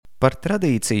Par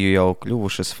tradīciju jau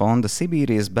kļuvušas fonda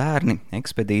Sibīrijas bērni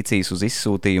ekspedīcijas uz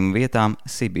izsūtījumu vietām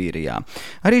Sibīrijā.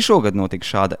 Arī šogad notika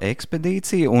šāda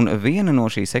ekspedīcija, un viena no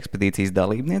šīs ekspedīcijas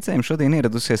dalībniecēm šodien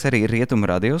ieradusies arī Rietumu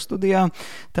radio studijā.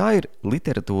 Tā ir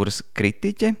literatūras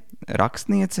kritiķe,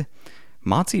 rakstniece,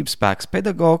 mācības spēks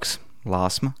pedagogs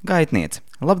Lāsma Gaitniece.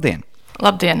 Labdien!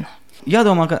 Labdien!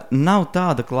 Jādomā, ka nav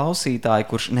tāda klausītāja,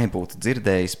 kurš nebūtu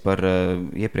dzirdējis par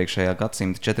iepriekšējā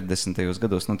gadsimta 40.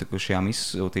 gados notikušajām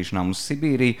izsūtīšanām uz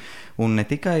Sibīriju, un ne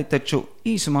tikai, taču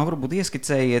īsumā varbūt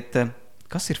ieskicējiet,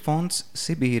 kas ir fonds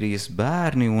Sibīrijas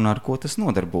bērni un ar ko tas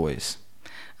nodarbojas.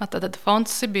 Tātad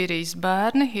fonds Sibīrijas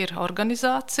bērni ir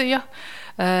organizācija,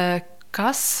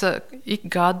 kas ik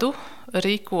gadu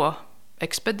rīko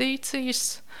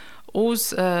ekspedīcijas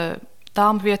uz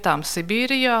tām vietām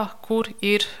Sibīrijā, kur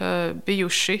ir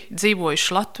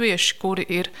dzīvojuši latvieši, kuri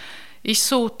ir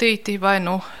izsūtīti vai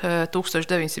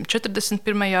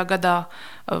 1941. gadā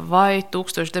vai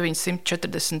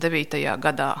 1949.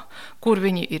 gadā, kur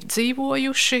viņi ir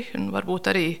dzīvojuši. Un varbūt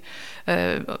arī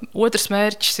otrs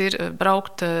mērķis ir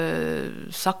braukt,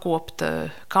 sakopt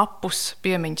kapus,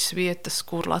 piemiņas vietas,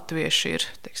 kur latvieši ir,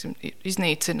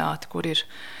 iznīcināti, kur ir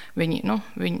viņu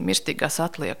mirstīgās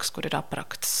atliekas, kur ir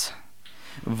aprakts.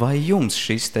 Vai jums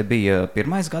šis te bija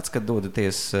pirmais gads, kad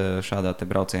dodaties šādā te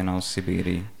braucienā uz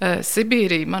Sibīriju?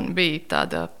 Sibīrija man bija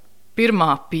tāda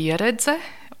pirmā pieredze,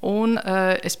 un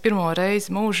es pirmo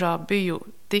reizi mūžā biju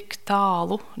tik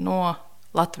tālu no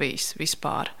Latvijas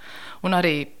vispār. Un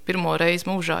arī pirmo reizi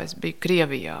mūžā es biju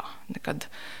Krievijā. Nekad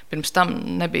pirms tam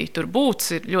nebija tur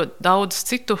būts, ir ļoti daudz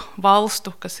citu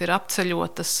valstu, kas ir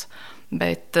apceļotas,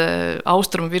 bet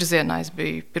austrumu virzienā es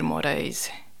biju pirmo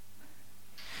reizi.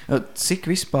 Cik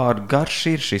vispār garš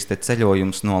ir šis te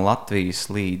ceļojums no Latvijas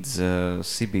līdz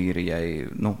Sibīrijai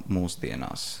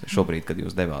mūsdienās, šobrīd, kad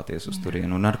jūs devāties uz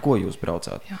turienu, un ar ko jūs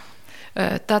braucāt? Jā.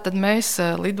 Tātad mēs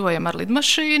lidojam ar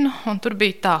lidmašīnu, un tur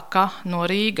bija tā, ka no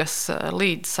Rīgas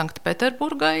līdz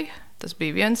Sanktpēterburgai, tas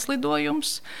bija viens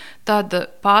lidojums, tad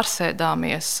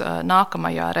pārsēdāmies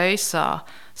nākamajā reisā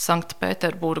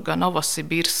Sanktpēterburga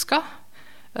Novosibirska.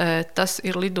 Tas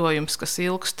ir lidojums, kas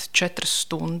ilgst 4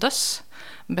 stundas,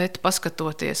 bet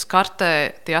paskatoties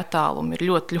kartē, tie attālumi ir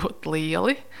ļoti, ļoti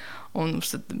lieli, un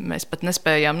mēs pat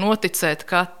nespējām noticēt,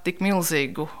 ka tik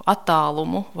milzīgu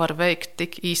attālumu var veikt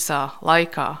tik īsā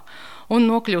laikā. Un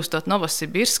nokļūstot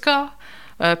Novosibirskā,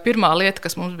 pirmā lieta,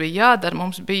 kas mums bija jādara,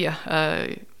 mums bija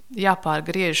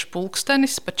jāpārgriež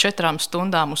pulkstenis par 4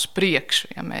 stundām uz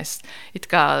priekšu. Ja mēs it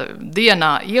kā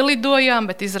dienā ielidojām,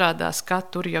 bet izrādās, ka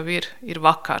tur jau ir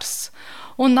vakars.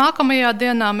 Un nākamajā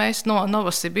dienā mēs no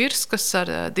Novosibirskas ar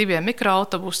 2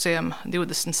 mikroautobusiem,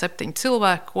 27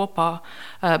 cilvēku kopā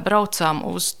braucām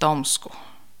uz Tomsku.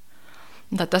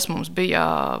 Tad tas mums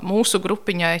bija, mūsu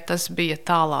grupiņai, tas bija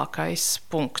tālākais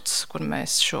punkts, kur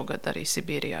mēs šogad arī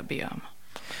Sibīrijā bijām.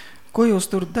 Ko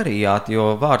jūs tur darījāt,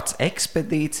 jo vārds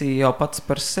ekspedīcija jau pats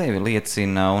par sevi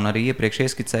liecina, un arī iepriekš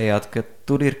ieskicējāt, ka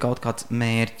tur ir kaut kāds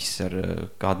mērķis, ar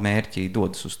kādu mērķi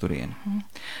dodas uz turieni?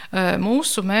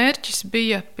 Mūsu mērķis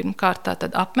bija pirmkārt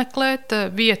tātad apmeklēt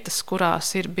vietas,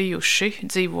 kurās ir bijuši,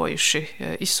 dzīvojuši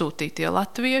izsūtītie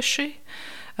latvieši.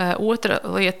 Otra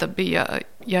lieta bija,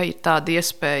 ja ir tāda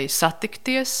iespēja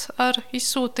satikties ar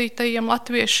izsūtītajiem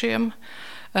latviešiem,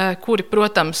 kuri,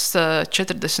 protams,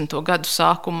 40. gadu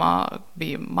sākumā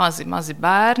bija mazi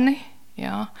bērni.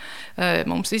 Jā.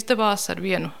 Mums izdevās ar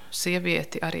vienu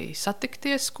sievieti arī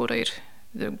satikties, kura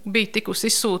bija tikusi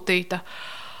izsūtīta.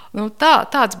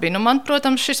 Tāds bija. Man,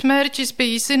 protams, šis mērķis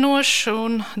bija izzinošs,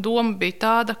 un doma bija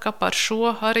tāda, ka par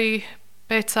šo arī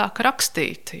pēcāk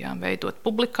rakstīt, jā, veidot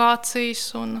publikācijas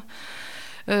un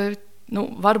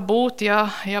varbūt,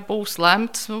 ja būs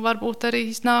lemts, varbūt arī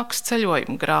iznāks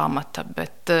ceļojuma grāmata,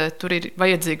 bet tur ir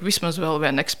vajadzīga vismaz vēl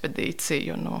viena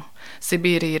ekspedīcija.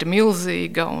 Sibīrija ir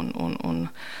milzīga,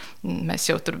 un mēs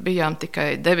jau tur bijām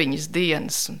tikai 9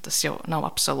 dienas, un tas jau nav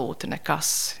absolūti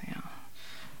nekas. Jā.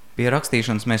 Pie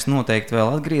rakstīšanas mēs noteikti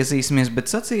vēl atgriezīsimies, bet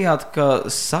sacījāt,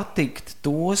 ka satikt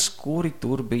tos, kuri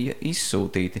tur bija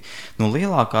izsūtīti.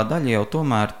 Lielākā daļa jau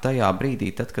tomēr tajā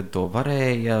brīdī, tad, kad to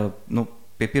varēja,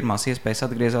 pie pirmās iespējas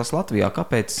atgriezās Latvijā.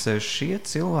 Kāpēc šie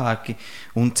cilvēki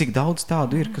un cik daudz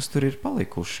tādu ir, kas tur ir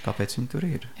palikuši? Kāpēc viņi tur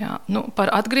ir? Jā,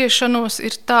 par atgriešanos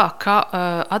ir tā, ka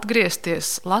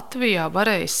atgriezties Latvijā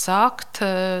varēja sākt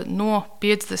no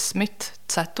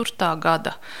 54.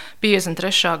 gada.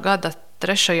 53. gada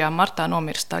 3. martā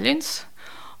nomira Staļins,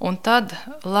 un tad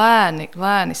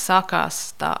lēni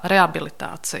sākās tā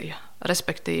rehabilitācija,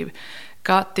 respektīvi,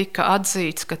 ka tika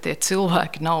atzīts, ka tie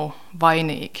cilvēki nav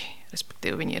vainīgi.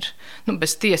 Respektīvi, viņi ir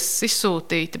bez tiesas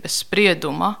izsūtīti, bez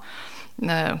sprieduma,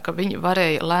 ka viņi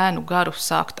varēja lēnu garu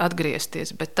sākt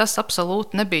atgriezties, bet tas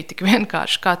absolūti nebija tik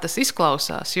vienkārši, kā tas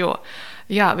izklausās, jo,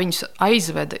 jā, viņus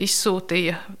aizveda,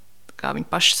 izsūtīja, kā viņi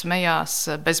paši smējās,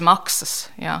 bez maksas,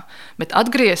 jā, bet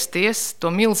atgriezties to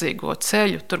milzīgo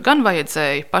ceļu, tur gan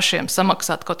vajadzēja pašiem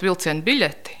samaksāt kaut vilcienu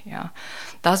biļeti, jā.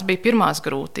 Tās bija pirmās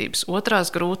grūtības.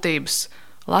 Otrās grūtības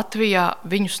Latvijā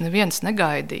viņus neviens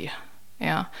negaidīja,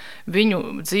 jā.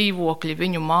 Viņu dzīvokļi,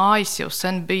 viņu mājas jau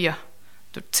sen bija,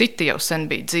 tur citi jau sen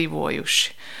bija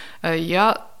dzīvojuši.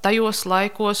 Ja tajos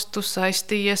laikos tu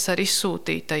saistījies ar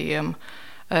izsūtītajiem,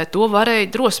 to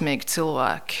varēja drosmīgi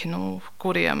cilvēki,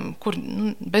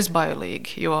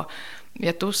 bezbailīgi, jo,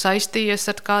 ja tu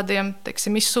saistījies ar kādiem,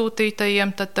 teiksim,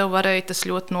 izsūtītajiem, tad tev varēja tas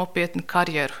ļoti nopietni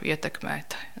karjeru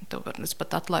ietekmēt, tev var līdz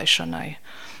pat atlaišanai.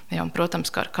 Jā, un, protams,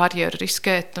 kā ar karjeru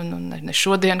riskēt, ne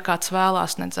šodien kāds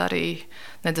vēlās, nedz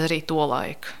arī to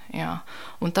laiku. Jā.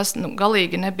 Un tas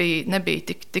galīgi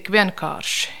nebija tik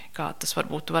vienkārši, kā tas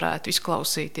varbūt varētu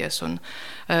izklausīties. Un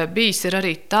bijis ir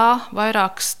arī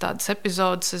vairākas tādas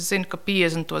epizodes, es zinu, ka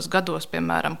 50. gados,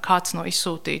 piemēram, kāds no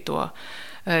izsūtīto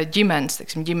ģimenes,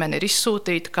 teiksim, ģimene ir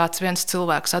izsūtīta, kāds viens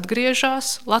cilvēks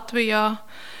atgriežas Latvijā,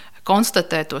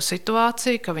 konstatē to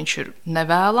situāciju, ka viņš ir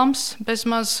nevēlams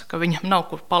bezmaz, ka viņam nav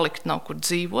kur palikt, nav kur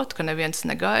dzīvot, ka neviens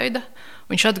negaida.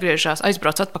 Viņš atgriežas,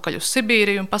 aizbrauc atpakaļ uz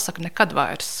Sibīriju un pasaka nekad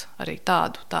vairs. Arī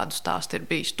tādu stāstu ir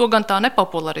bijis. To gan tā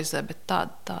nepopularizē, bet tā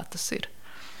tas ir.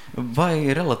 Vai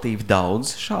relatīvi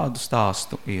daudz šādu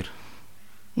stāstu ir?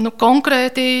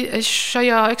 Konkrēti es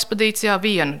šajā ekspedīcijā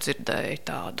vienu dzirdēju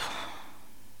tādu.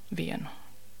 Vienu.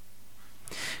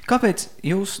 Kāpēc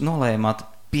jūs nolēmāt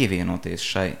pievienoties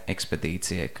šai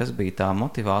ekspedīcijai? Kas bija tā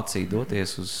motivācija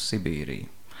doties uz Sibīriju?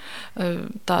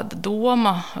 Tāda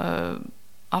doma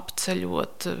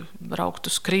apceļot, braukt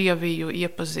uz Krieviju,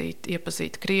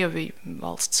 iepazīt Krieviju,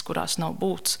 valstis, kurās nav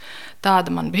būts.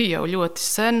 Tāda man bija jau ļoti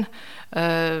sen.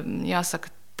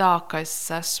 Jāsaka tā, ka es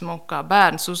esmu kā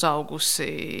bērns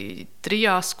uzaugusi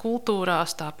 3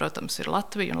 kultūrās. Tā, protams, ir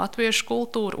Latvija un latviešu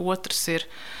kultūra. Otrs ir,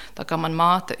 tā kā man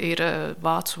māte ir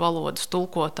vācu valodas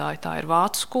tulkotāja, tā ir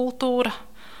vācu kultūra.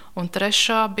 Un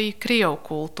 3. bija krievu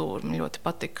kultūra. Man ļoti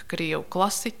patika krievu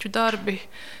klasiķu darbi,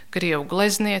 krievu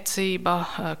glezniecība,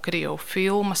 krievu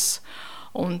filmas.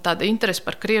 Un tāda interese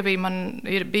par Krieviju man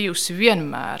ir bijusi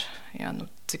vienmēr, ja,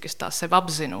 cik es tā sev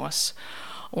apzinos.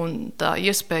 Un tā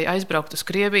iespēja aizbraukt uz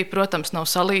Krieviju, protams, nav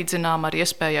salīdzināma ar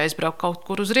iespēju aizbraukt kaut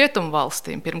kur uz Rietumu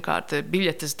valstīm. Pirmkārt,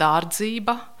 biļetes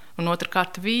dārdzība, un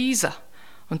otrkārt vīza.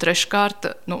 Un treškārt,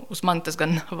 uz mani tas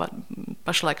gan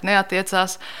pašlaik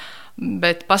neatiecās,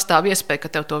 bet pastāv iespēja,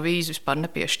 ka tev to vīzu vispār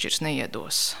nepiešķirs,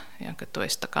 neiedos. Ja, ka tu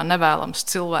esi tā kā nevēlams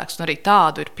cilvēks, un arī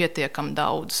tādu ir pietiekami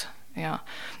daudz. Ja.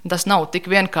 Tas nav tik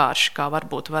vienkārši, kā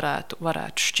varbūt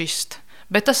varētu šķist.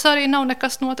 Bet tas arī nav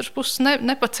nekas no otras puses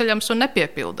nepaceļams un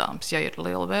nepiepildāms. Ja ir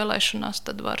liela vēlēšanās,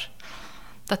 tad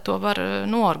to var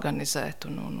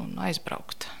noorganizēt un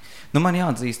aizbraukt. Man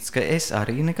jāatzīst, ka es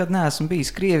arī nekad neesmu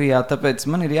bijis Krievijā, tāpēc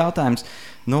man ir jautājums,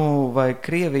 vai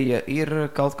Krievija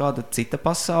ir kaut kāda cita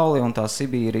pasaule un tā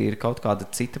Sibīrija ir kaut kāda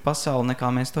cita pasaule,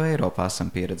 nekā mēs to Eiropā esam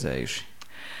pieredzējuši?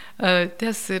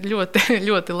 Tas ir ļoti,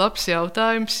 ļoti labs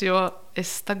jautājums, jo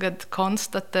es tagad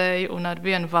konstatēju un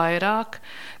arvien vairāk,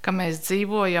 ka mēs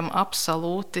dzīvojam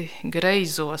absolūti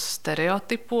greizos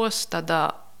stereotipos,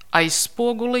 tādā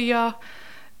aizspogulijā,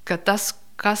 ka tas,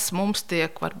 kas mums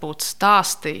tiek varbūt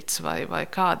stāstīts vai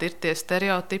kādi ir tie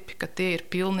stereotipi, ka tie ir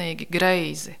pilnīgi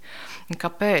greizi.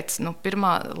 Kāpēc?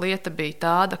 Pirmā lieta bija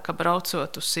tāda, ka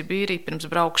braucot uz Sibīriju pirms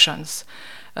braukšanas,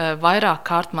 vairāk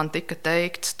kārt man tika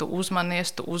teikts, tu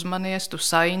uzmanies, tu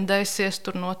saindēsies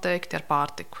tur noteikti ar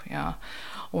pārtiku. Jā.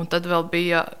 Un tad vēl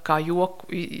bija, kā joku,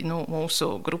 mūsu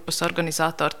grupas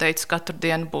organizatori teica, katru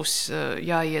dienu būs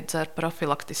jāiedzer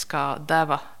profilaktiskā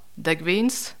deva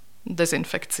degvīns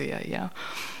dezinfekcijai. Jā.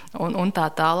 Un tā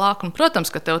tālāk. Un,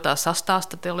 protams, ka tev tā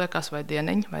sastāsta, tev liekas, vai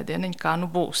dieniņ, kā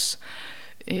būs.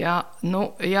 Jā,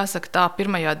 jāsaka tā,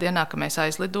 pirmajā dienā, kad mēs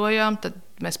aizlidojām, tad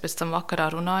mēs pēc tam vakarā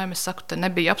runājam, es saku, te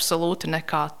nebija absolūti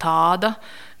nekā tāda,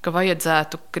 ka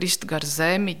vajadzētu krist gar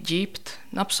zemi, ģibt,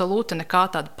 absolūti nekā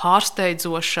tāda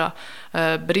pārsteidzoša,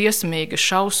 briesmīga,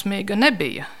 šausmīga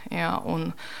nebija. Jā,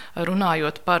 un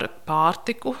runājot par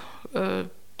pārtiku,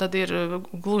 tad ir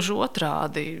gluži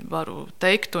otrādi, varu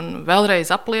teikt un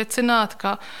vēlreiz apliecināt,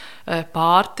 ka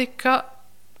pārtika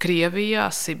Krievijā,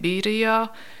 Sibīrijā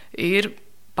ir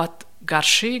pat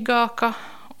garšīgāka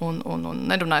un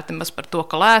nerunājot nemaz par to,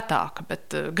 ka lētāka,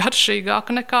 bet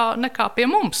garšīgāka nekā pie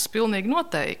mums, pilnīgi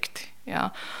noteikti.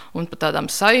 Ja? Un par tādām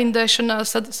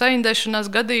saindēšanās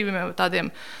gadījumiem,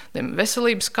 tādiem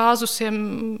veselības kāzusiem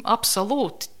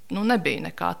absolūti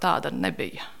nebija nekā tāda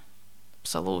nebija.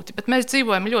 Absolūti, bet mēs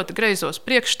dzīvojam ļoti greizos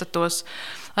priekšstatos,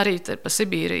 arī pa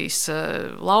Sibīrijas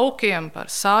laukiem, par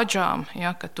sāģām,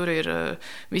 ja, ka tur ir,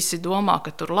 visi domā,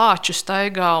 ka tur lāči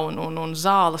staigā un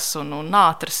zāles un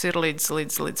nātras ir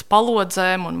līdz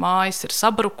palodzēm un mājas ir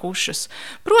sabrukušas.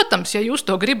 Protams, ja jūs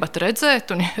to gribat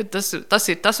redzēt un ja tas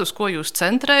ir tas, uz ko jūs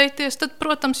centrējaties, tad,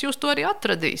 protams, jūs to arī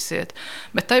atradīsiet.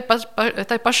 Bet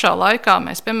tai pašā laikā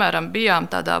mēs, piemēram, bijām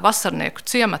tādā vasarnieku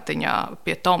ciematiņā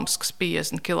pie Tomskas,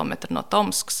 50 km no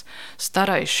Tomskas,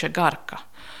 Staraiša Garka.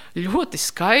 Ļoti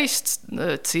skaists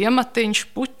ciematiņš,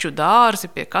 puķu dārzi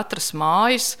pie katras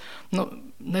mājas.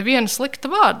 Neviena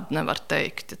slikta vārda nevar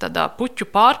teikt. Tādā puķu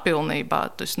pārpilnībā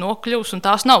tas nokļūs, un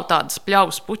tās nav tādas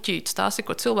pļavas puķītes, tās ir,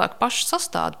 ko cilvēki paši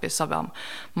sastāda pie savām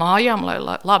mājām, lai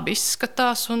labi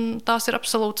izskatās, un tās ir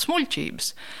absolūtas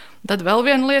muļķības. Tad vēl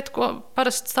viena lieta, ko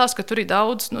parasti stāsta, ka tur ir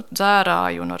daudz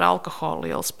dzērāju un ar alkoholu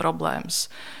lielas problēmas.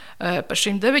 Par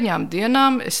šīm 9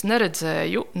 dienām es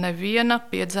neredzēju neviena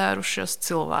piedzērušās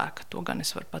cilvēka, to gan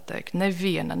es varu pateikt.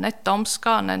 Neviena, ne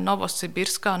Tomskā, ne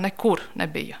Novosibirskā, nekur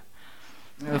nebija.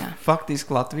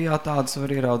 Faktiski Latvijā tādas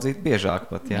var ieraudzīt biežāk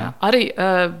pat, jā. Arī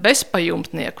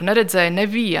bezpajumtnieku neredzēju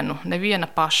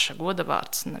neviena paša,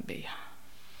 godavārds nebija.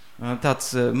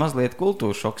 Tāds mazliet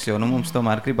kultūra šoks, jo mums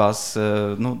tomēr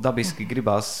dabiski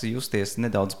gribās justies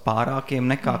nedaudz pārākiem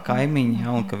nekā kaimiņi,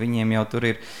 ja, un ka viņiem jau tur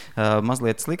ir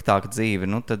mazliet sliktāka dzīve,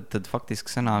 tad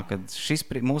faktiski sanāk, ka šis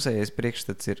mūsējais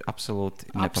priekšstats ir absolūti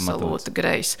nepamatots. Absolūti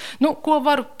greizs. Ko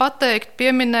varu pateikt,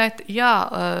 pieminēt,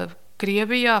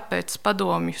 Krievijā pēc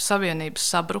Padomju Savienības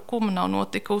sabrukuma nav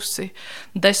notikusi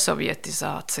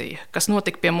desovietizācija, kas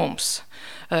notika pie mums.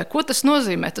 Ko tas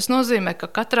nozīmē? Tas nozīmē, ka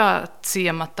katrā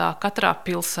ciematā, katrā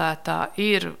pilsētā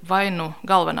ir vai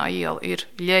galvenā iela ir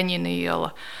Ļeņina iela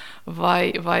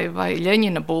vai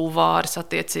Ļeņina bulvāris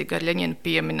attiecīgi ar Ļeņina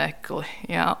pieminekli.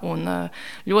 Ja? Un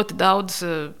ļoti daudz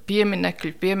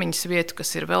pieminekļu, piemiņas vietu,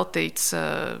 kas ir veltīts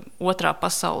Otrā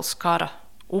pasaules kara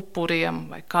upuriem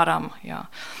vai karam, jā.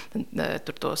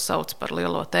 Tur to sauc par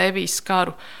lielo tēvijas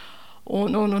karu.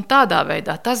 Un tādā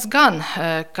veidā tas gan,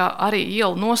 ka arī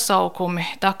ielu nosaukumi,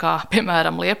 tā kā,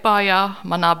 piemēram, Liepājā,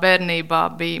 manā bērnībā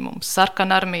bija mums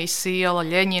Sarkanarmijas iela,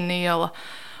 Ļeņina iela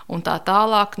un tā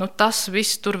tālāk, tas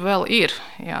viss tur vēl ir,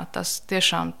 jā, tas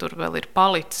tiešām tur vēl ir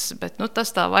palicis, bet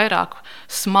tas tā vairāk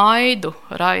smaidu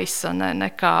raisa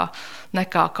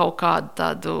nekā kaut kādu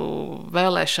tādu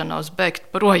vēlēšanos bēgt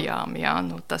projām, jā,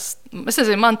 es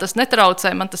nezinu, man tas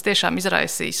netraucē, man tas tiešām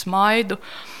izraisīja smaidu.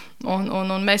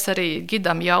 Un mēs arī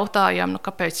gidam jautājām,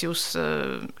 kāpēc jūs,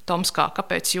 Tomskā,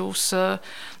 kāpēc jūs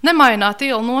nemaināt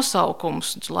ielu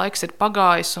nosaukumus, laiks ir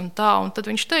pagājis un tā, un tad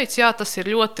viņš teica, jā, tas ir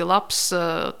ļoti labs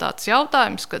tāds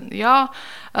jautājums, ka jā,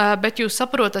 bet jūs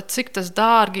saprotat, cik tas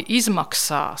dārgi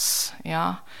izmaksās,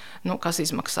 jā. Kas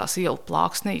izmaksās ielu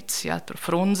plāksnītes, ja, tur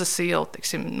Frunzes iela,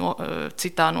 tiksim,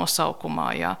 citā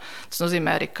nosaukumā, ja. Tas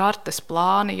nozīmē arī kartes,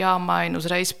 plāni jāmaina,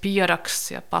 uzreiz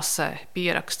pieraksts, ja, pasē,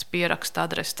 pieraksts,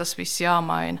 adresi, tas viss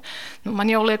jāmaina.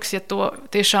 Man jau liekas, ja to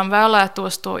tiešām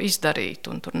vēlētos to izdarīt,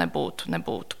 un tur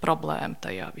nebūtu problēma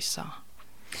tajā visā.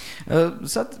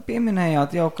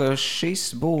 Pieminējāt jau, ka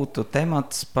šis būtu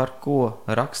temats, par ko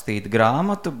rakstīt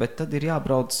grāmatu, bet tad ir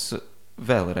jābrauc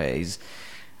vēlreiz.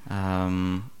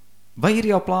 Vai ir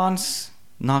jau plāns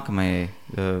nākamajai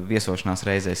viesošanās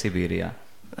reizē Sibīrijā?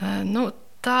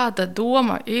 Tāda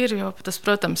doma ir, jo tas,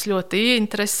 protams, ļoti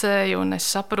ieinteresēja, un es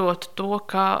saprotu to,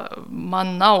 ka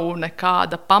man nav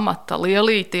nekāda pamata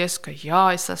lielīties, ka jā,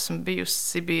 es esmu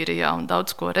bijusi Sibīrijā un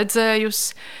daudz ko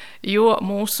redzējusi, jo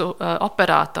mūsu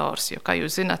operators, jo, kā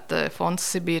jūs zinat,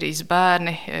 fonds Sibīrijas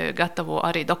bērni gatavo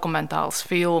arī dokumentālas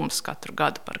filmas katru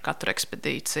gadu par katru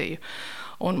ekspedīciju.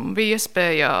 Un bija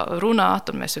iespēja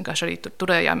runāt, un mēs vienkārši arī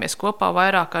turējāmies kopā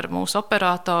vairāk ar mūsu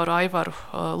operatoru Aivaru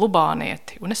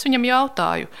Lubānieti. Un es viņam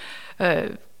jautāju,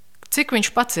 cik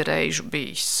viņš pats ir reižu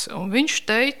bijis. Un viņš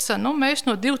teica, mēs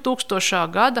no 2000.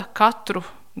 gada katru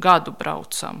gadu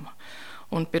braucam.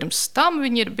 Un pirms tam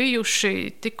viņi ir bijuši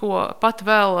tikko pat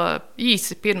vēl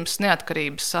īsi pirms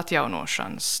neatkarības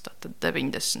atjaunošanas, tad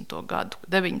 90.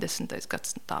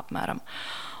 gads, tā apmēram.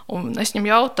 Un es viņam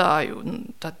jautāju,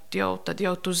 tad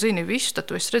jau tu zini visu, tad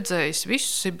tu esi redzējis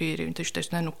visu Sibīriju. Un viņš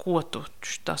teica, ko tu,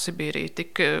 tā Sibīrija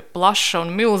tik plaša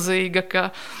un milzīga, ka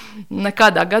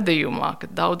nekādā gadījumā, ka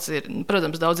daudz ir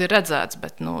redzēts,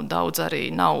 bet daudz arī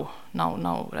nav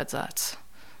redzēts,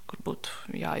 kur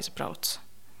būtu jāizbrauc.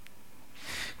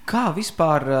 Kā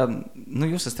vispār,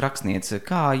 jūs esat rakstniece,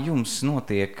 kā jums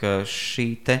notiek šī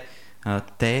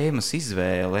tēmas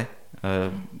izvēle,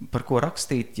 par ko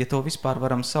rakstīt, ja to vispār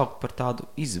varam saukt par tādu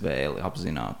izvēli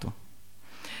apzinātu?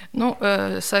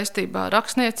 Saistībā ar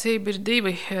rakstniecību ir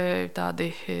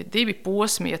divi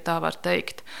posmi, ja tā var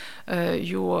teikt,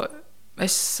 jo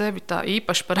es sevi tā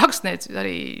īpaši par rakstnieci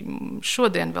arī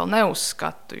šodien vēl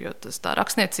neuzskatu, jo tā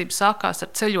rakstniecība sākās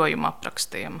ar ceļojumu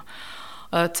aprakstiem.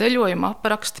 Ceļojuma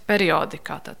apraksti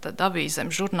periodikā, tad avīzēm,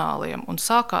 žurnāliem, un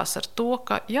sākās ar to,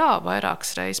 ka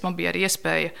vairākas reizes man bija arī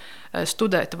iespēja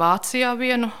studēt Vācijā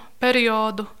vienu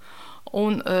periodu,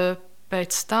 un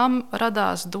pēc tam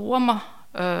radās doma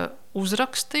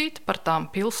uzrakstīt par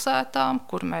tām pilsētām,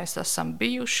 kur mēs esam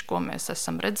bijuši, ko mēs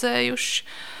esam redzējuši,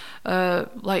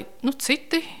 lai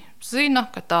citi zina,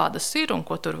 ka tādas ir un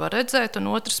ko tur var redzēt, un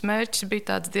otrs mērķis bija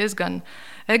tāds diezgan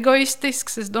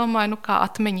egoistisks. Es domāju, kā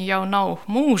atmiņa jau nav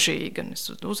mūžīga, un es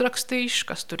uzrakstīšu,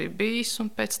 kas tur ir bijis, un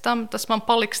pēc tam tas man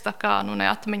paliks tā kā, ne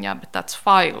atmiņā, bet tāds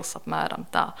fails apmēram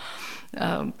tā.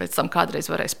 Pēc tam kādreiz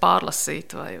varēs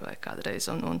pārlasīt vai kādreiz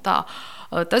un tā.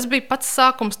 Tas bija pats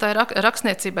sākums tai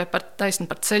rakstniecībai par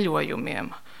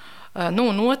ceļojumiem.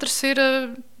 Un otrs ir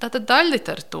tātad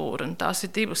daļliteratūra, un tās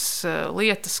ir divas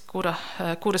lietas,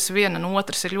 kuras viena no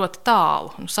otras ir ļoti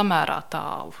tālu, samērā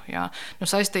tālu. Ja.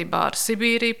 Saistībā ar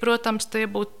Sibīriju, protams, tie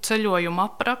būtu ceļojuma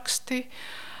apraksti,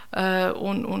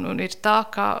 un ir tā,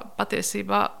 ka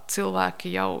patiesībā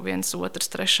cilvēki jau viens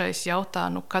otrs trešais jautā,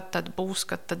 kad tad būs,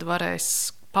 kad tad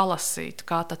varēs palasīt,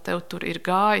 kā tad tev tur ir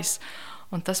gājis,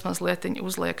 un tas mazliet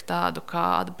uzliek tādu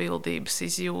kā atbildības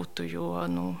izjūtu, jo,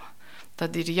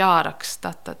 tad ir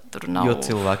jāraksta, tad tur nav... Jo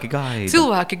cilvēki gaida.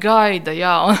 Cilvēki gaida,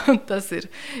 jā, un tas ir,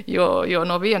 jo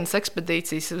no vienas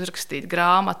ekspedīcijas uzrakstīt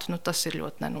grāmatu, tas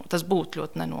būtu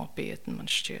ļoti nenopietni,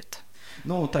 man šķiet.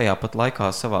 Tajā pat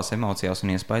laikā savās emocijās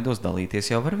un iespaidos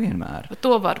dalīties jau var vienmēr.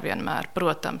 To var vienmēr,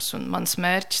 protams, un mans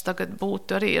mērķis tagad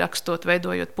būtu arī rakstot,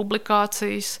 veidojot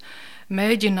publikācijas,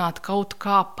 mēģināt kaut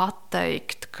kā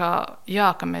pateikt, ka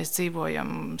mēs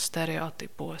dzīvojam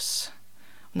stereotipos.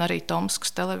 Un arī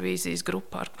Tomskas televīzijas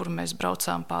grupā, ar kuru mēs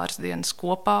braucām pāris dienas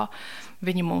kopā,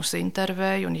 viņi mūs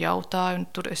intervēja un jautāja, un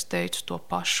tur es teicu to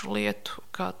pašu lietu,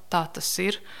 ka tā tas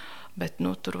ir, bet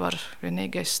tur var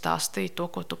vienīgais stāstīt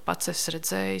to, ko tu pats esi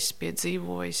redzējis,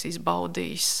 piedzīvojis,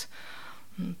 izbaudījis,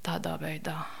 tādā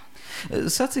veidā.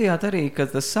 Sacījāt arī, ka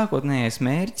tas sākotnējais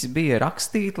mērķis bija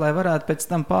rakstīt, lai varētu pēc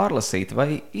tam pārlasīt.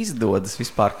 Vai izdodas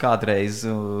vispār kādreiz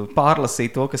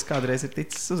pārlasīt to, kas kādreiz ir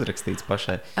ticis uzrakstīts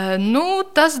pašai?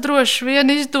 Tas droši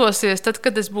vien izdosies, tad,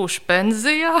 kad es būšu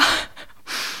pensijā.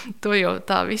 To jau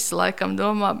tā visi laikam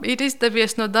domā. Ir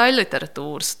izdevies no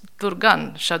daļliteratūras, tur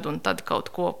gan šad un tad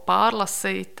kaut ko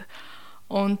pārlasīt.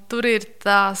 Un tur ir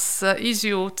tās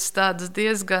izjūtas tādas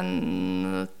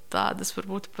diezgan... tādas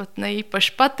varbūt pat ne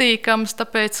īpaši patīkamas,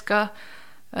 tāpēc, ka,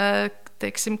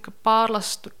 ka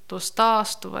pārlasu to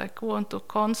stāstu vai ko, un tu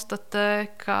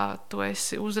konstatē, ka tu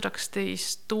esi uzrakstījis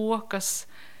to, kas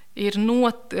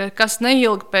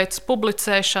neilgi pēc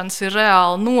publicēšanas ir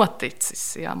reāli noticis.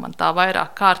 Jā, man tā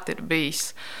vairāk kārt ir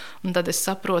bijis. Un tad es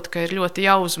saprotu, ka ir ļoti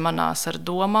jāuzmanās ar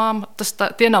domām.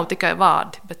 Tie nav tikai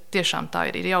vārdi, bet tiešām tā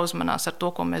ir jāuzmanās ar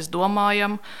to, ko mēs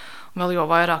domājam, vēl jau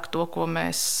vairāk to, ko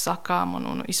mēs sakām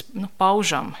un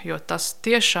paužam, jo tas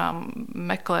tiešām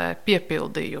meklē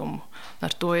piepildījumu.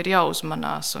 Ar to ir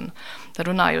jāuzmanās. Un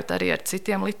runājot arī ar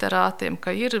citiem literātiem,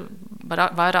 ka ir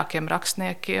vairākiem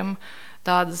rakstniekiem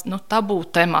tādas tabū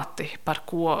temati, par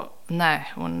ko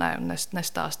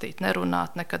nestāstīt,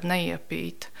 nerunāt, nekad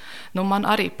neiepīt. Man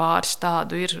arī pāris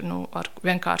tādu ir,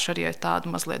 vienkārši arī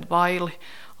tādu mazliet baili,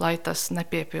 lai tas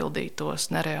nepiepildītos,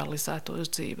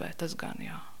 nerealizētos dzīvē. Tas gan,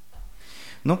 jā.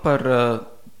 Par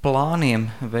plāniem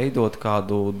veidot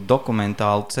kādu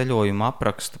dokumentālu ceļojumu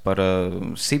aprakstu par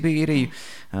Sibīriju,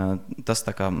 tas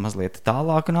tā kā mazliet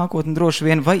tālāka nākotne droši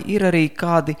vien, vai ir arī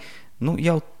kādi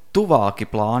jau tuvāki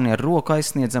plāni, ar roku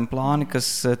aizsniedzam plāni, kas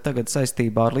tagad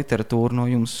saistībā ar literatūru no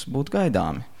jums būtu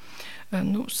gaidāmi?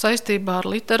 Saistībā ar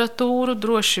literatūru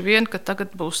droši vien, ka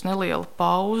tagad būs neliela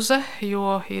pauze,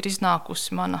 jo ir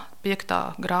iznākusi mana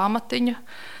 5. grāmatiņa.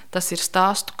 Tas ir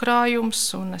stāstu krājums,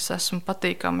 un es esmu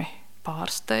patīkami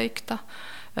pārsteigta,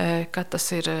 ka tas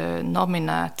ir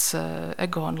nominēts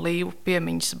Egona Līvu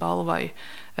piemiņas balvai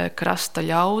Krasta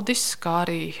ļaudis, kā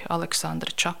arī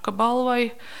Aleksandra Čaka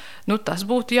balvai. Tas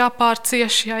būtu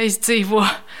jāpārcieš, jāizdzīvo.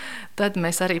 Tad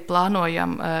mēs arī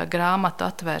plānojam grāmatu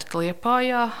atvērt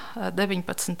Liepājā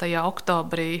 19.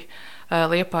 oktobrī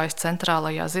Liepājas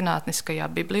centrālajā zinātniskajā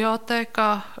bibliotēkā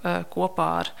kopā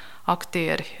ar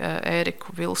aktieri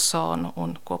Ēriku Vilsonu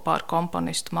un kopā ar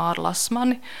komponistu Māru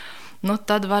Lasmani.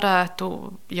 Tad varētu,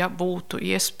 ja būtu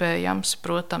iespējams,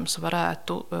 protams,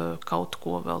 varētu kaut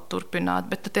ko vēl turpināt.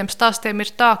 Bet tiem stāstiem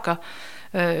ir tā, ka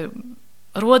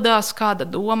rodās kāda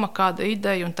doma, kāda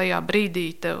ideja, un tajā brīdī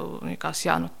tev likās,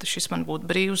 jā, šis man būtu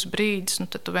brīvs brīdis,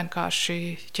 tad tu vienkārši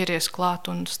ķeries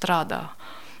klāt un strādā.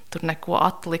 Tur neko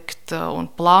atlikt un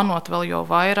plānot vēl jau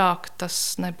vairāk,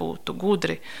 tas nebūtu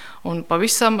gudri. Un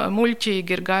pavisam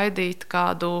muļķīgi ir gaidīt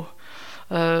kādu,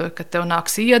 kad tev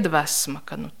nāks iedvesma,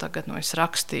 ka tagad es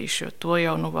rakstīšu, jo to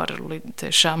jau var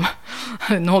tiešām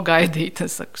nogaidīt.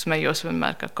 Es smējos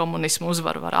vienmēr, ka komunismu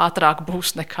uzvar var ātrāk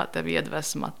būs nekā tev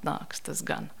iedvesma atnāks, tas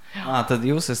gan. Tad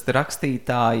jūs esat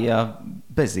rakstītāja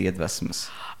bez iedvesmas?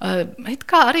 It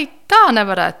kā arī tā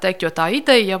nevarētu teikt, jo tā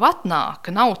ideja jau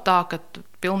atnāk. Nav tā, ka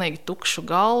pilnīgi tukšu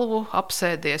galvu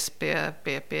apsēdies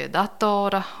pie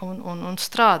datora un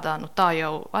strādā. Tā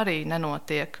jau arī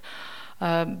nenotiek.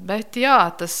 Bet jā,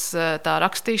 tā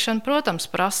rakstīšana, protams,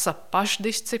 prasa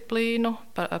pašdisciplīnu,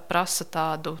 prasa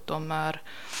tādu tomēr.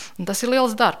 Tas ir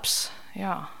liels darbs,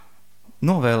 jā.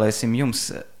 Novēlēsim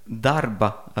jums darba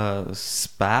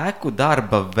spēku,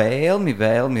 darba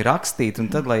vēlmi rakstīt, un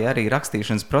tad, lai arī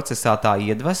rakstīšanas procesā tā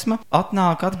iedvesma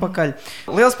atnāk atpakaļ.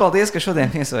 Liels paldies, ka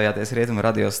šodien viesojāties Rietumu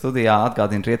radio studijā.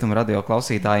 Atgādinu Rietumu radio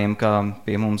klausītājiem, ka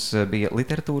pie mums bija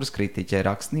literatūras kritiķe,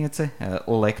 rakstniece,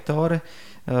 lektore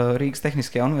Rīgas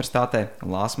Tehniskajā universitātē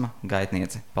Lāsma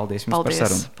Gaitniece. Paldies jums par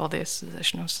sarunu. Paldies,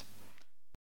 Zešanos.